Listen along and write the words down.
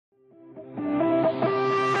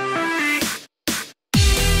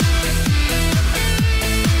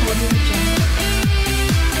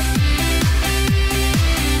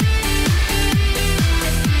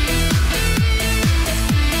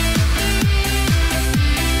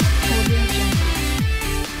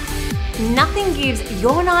Nothing gives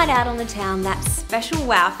your night out on the town that special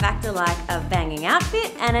wow factor like a banging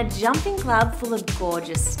outfit and a jumping club full of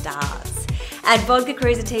gorgeous stars. At Vodka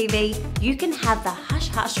Cruiser TV, you can have the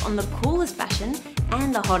hush-hush on the coolest fashion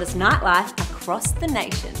and the hottest nightlife across the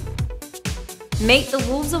nation. Meet the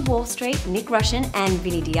Wolves of Wall Street, Nick Russian and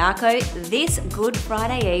Vinny Diaco this Good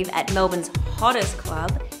Friday Eve at Melbourne's hottest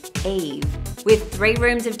club, Eve. With 3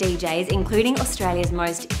 rooms of DJs, including Australia's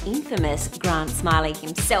most infamous Grant Smiley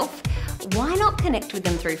himself, why not connect with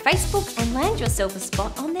them through Facebook and land yourself a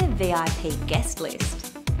spot on their VIP guest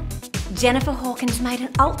list? Jennifer Hawkins made an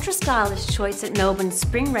ultra-stylish choice at Melbourne's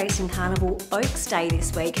Spring Racing Carnival Oaks Day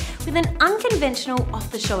this week with an unconventional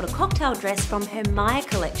off-the-shoulder cocktail dress from her Maya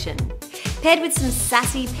collection. Paired with some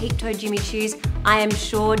sassy peep-toe Jimmy Choos, I am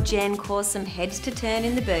sure Jen caused some heads to turn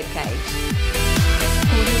in the birdcage.